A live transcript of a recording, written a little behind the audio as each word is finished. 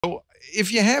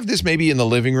if you have this maybe in the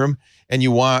living room and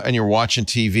you're watching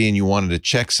TV and you wanted to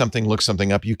check something, look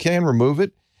something up, you can remove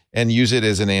it and use it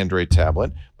as an Android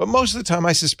tablet. But most of the time,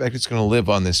 I suspect it's going to live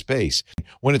on this base.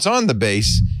 When it's on the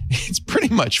base, it's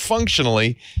pretty much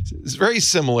functionally it's very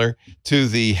similar to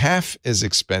the half as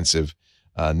expensive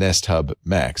Nest Hub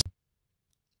Max.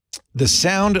 The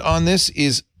sound on this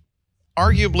is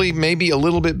arguably maybe a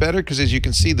little bit better because, as you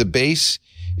can see, the base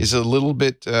is a little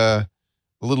bit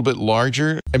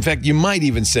larger. In fact, you might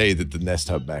even say that the Nest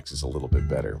Hub Max is a little bit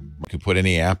better. You could put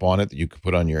any app on it that you could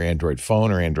put on your Android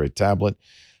phone or Android tablet.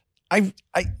 I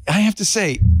have to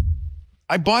say,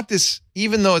 I bought this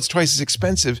even though it's twice as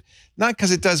expensive, not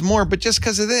because it does more, but just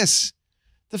because of this.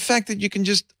 The fact that you can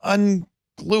just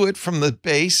unglue it from the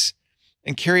base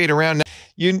and carry it around.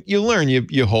 You learn,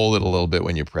 you hold it a little bit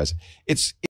when you press it.